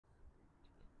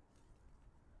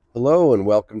Hello and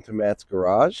welcome to Matt's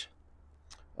Garage.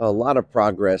 A lot of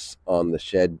progress on the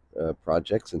shed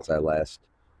project since I last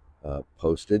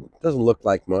posted. Doesn't look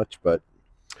like much, but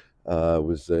it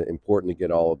was important to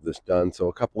get all of this done. So,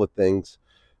 a couple of things.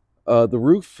 The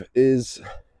roof is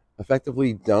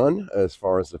effectively done as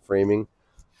far as the framing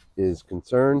is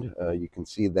concerned. You can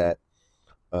see that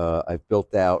I've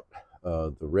built out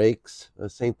the rakes,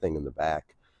 same thing in the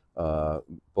back. Uh,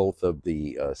 both of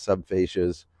the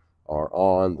sub-fascias are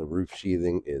on, the roof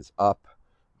sheathing is up.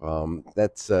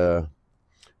 That's 5/8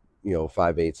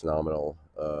 nominal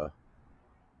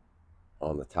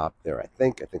on the top there. I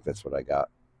think that's what I got.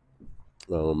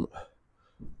 Um,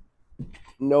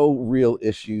 no real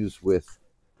issues with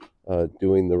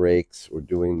doing the rakes or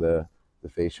doing the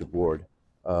fascia board.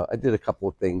 I did a couple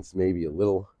of things, maybe a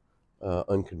little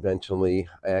unconventionally.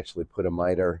 I actually put a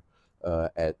miter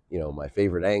at my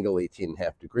favorite angle,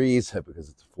 18.5 degrees, because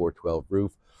it's a 412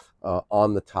 roof,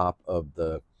 on the top of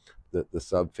the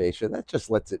sub fascia. That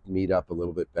just lets it meet up a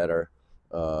little bit better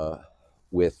uh,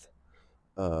 with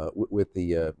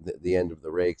the end of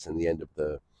the rakes and the end of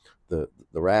the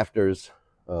rafters.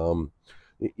 Um,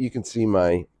 you can see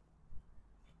my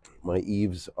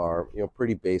eaves are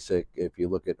pretty basic. If you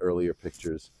look at earlier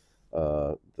pictures,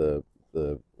 the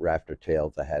rafter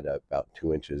tails I had about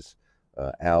 2 inches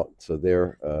out, so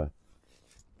they're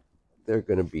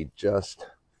going to be just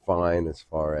fine as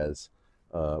far as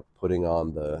putting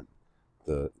on the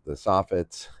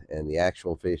soffits and the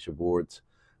actual fascia boards.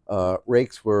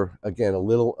 Rakes were again a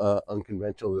little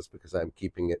unconventional, just because I'm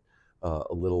keeping it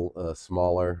a little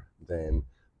smaller than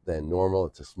normal.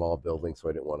 It's a small building, so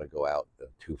I didn't want to go out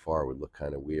too far; it would look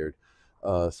kind of weird.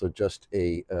 So just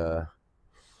a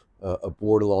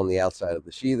board along the outside of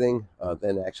the sheathing,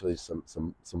 then actually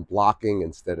some blocking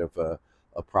instead of a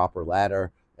proper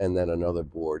ladder, and then another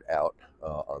board out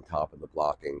on top of the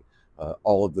blocking.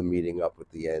 All of them meeting up with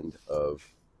the end of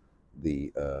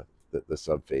the the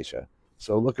sub fascia.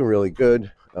 So looking really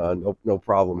good. No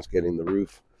problems getting the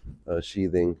roof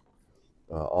sheathing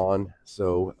on.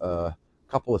 So a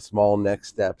couple of small next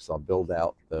steps. I'll build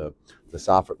out the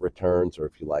soffit returns, or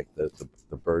if you like the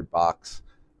bird box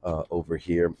over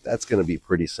here. That's going to be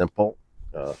pretty simple.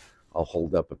 Uh, I'll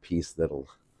hold up a piece that'll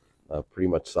pretty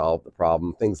much solve the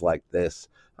problem. Things like this.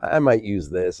 I might use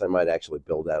this. I might actually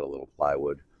build out a little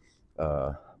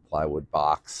uh, plywood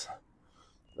box.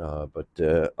 But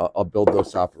I'll build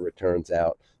those soffit returns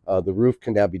out. The roof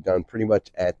can now be done pretty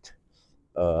much at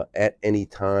any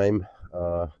time.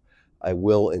 I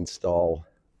will install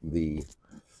the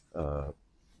uh,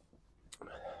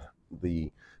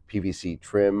 the PVC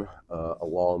trim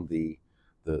along the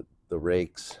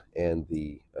rakes and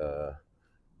the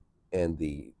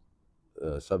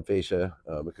sub fascia,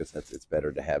 because it's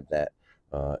better to have that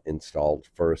installed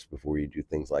first before you do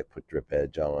things like put drip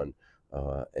edge on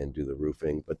and do the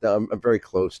roofing. But I'm very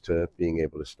close to being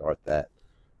able to start that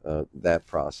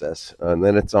process, and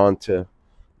then it's on to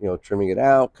trimming it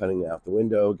out, cutting out the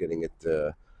window, getting it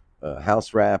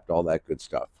house wrapped, all that good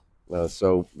stuff.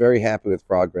 So very happy with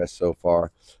progress so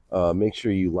far. Make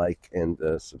sure you like and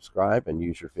subscribe, and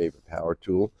use your favorite power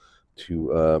tool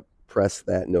to press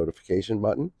that notification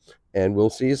button. And we'll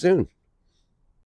see you soon.